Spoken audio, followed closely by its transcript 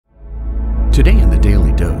Today in the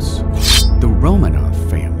Daily Dose, the Romanov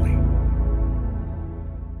family.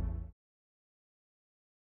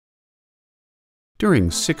 During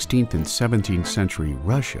 16th and 17th century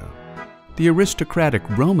Russia, the aristocratic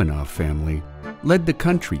Romanov family led the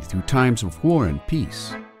country through times of war and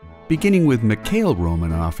peace, beginning with Mikhail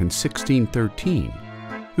Romanov in 1613,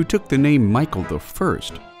 who took the name Michael I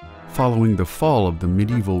following the fall of the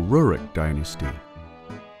medieval Rurik Dynasty.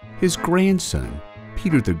 His grandson,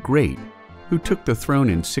 Peter the Great, who took the throne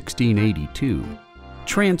in 1682,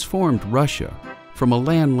 transformed Russia from a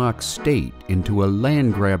landlocked state into a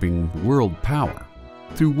land-grabbing world power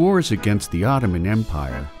through wars against the Ottoman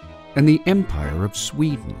Empire and the Empire of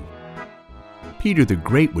Sweden. Peter the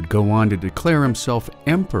Great would go on to declare himself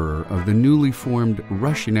emperor of the newly formed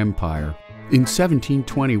Russian Empire in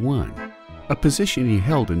 1721, a position he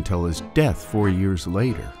held until his death 4 years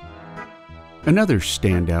later. Another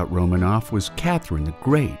standout Romanov was Catherine the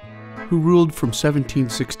Great, who ruled from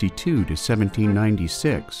 1762 to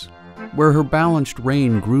 1796, where her balanced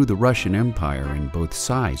reign grew the Russian Empire in both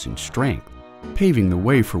size and strength, paving the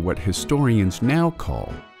way for what historians now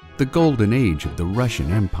call the Golden Age of the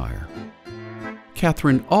Russian Empire.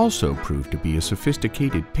 Catherine also proved to be a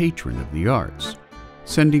sophisticated patron of the arts,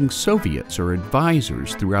 sending Soviets or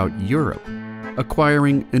advisors throughout Europe,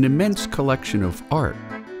 acquiring an immense collection of art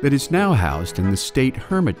that is now housed in the State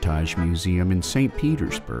Hermitage Museum in St.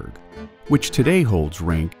 Petersburg, which today holds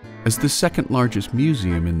rank as the second largest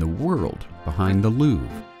museum in the world behind the Louvre.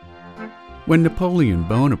 When Napoleon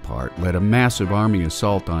Bonaparte led a massive army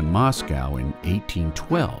assault on Moscow in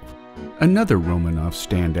 1812, another Romanov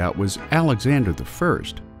standout was Alexander I,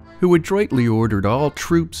 who adroitly ordered all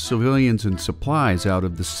troops, civilians, and supplies out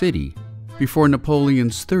of the city before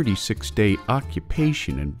Napoleon's 36-day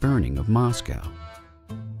occupation and burning of Moscow.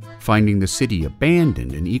 Finding the city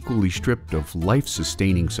abandoned and equally stripped of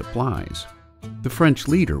life-sustaining supplies, the French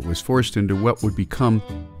leader was forced into what would become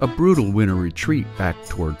a brutal winter retreat back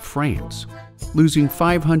toward France, losing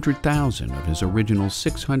 500,000 of his original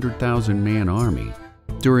 600,000-man army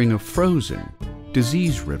during a frozen,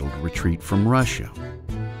 disease-riddled retreat from Russia.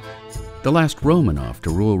 The last Romanov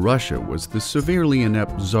to rule Russia was the severely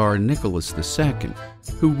inept Czar Nicholas II,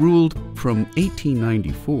 who ruled from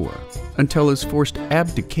 1894 until his forced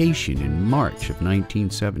abdication in March of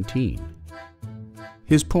 1917.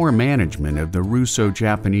 His poor management of the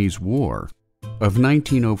Russo-Japanese War of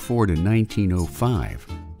 1904 to 1905,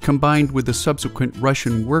 combined with the subsequent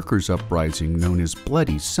Russian workers' uprising known as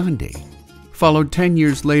Bloody Sunday, followed 10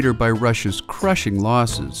 years later by Russia's crushing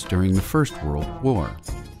losses during the First World War.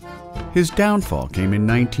 His downfall came in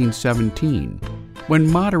 1917,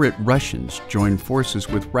 when moderate Russians joined forces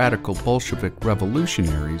with radical Bolshevik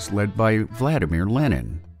revolutionaries led by Vladimir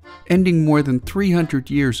Lenin, ending more than 300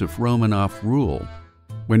 years of Romanov rule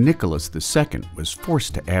when Nicholas II was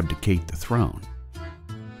forced to abdicate the throne.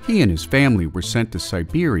 He and his family were sent to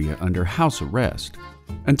Siberia under house arrest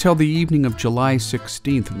until the evening of July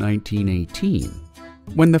 16, 1918,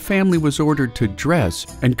 when the family was ordered to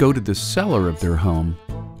dress and go to the cellar of their home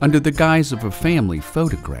under the guise of a family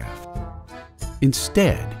photograph.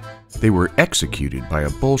 Instead, they were executed by a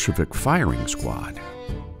Bolshevik firing squad,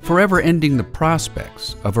 forever ending the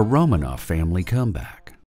prospects of a Romanov family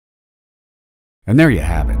comeback. And there you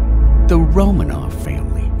have it, the Romanov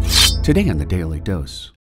family, today on the Daily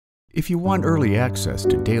Dose. If you want early access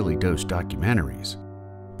to Daily Dose documentaries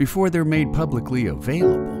before they're made publicly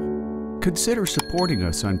available, consider supporting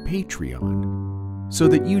us on Patreon so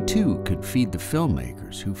that you too could feed the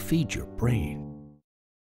filmmakers who feed your brain.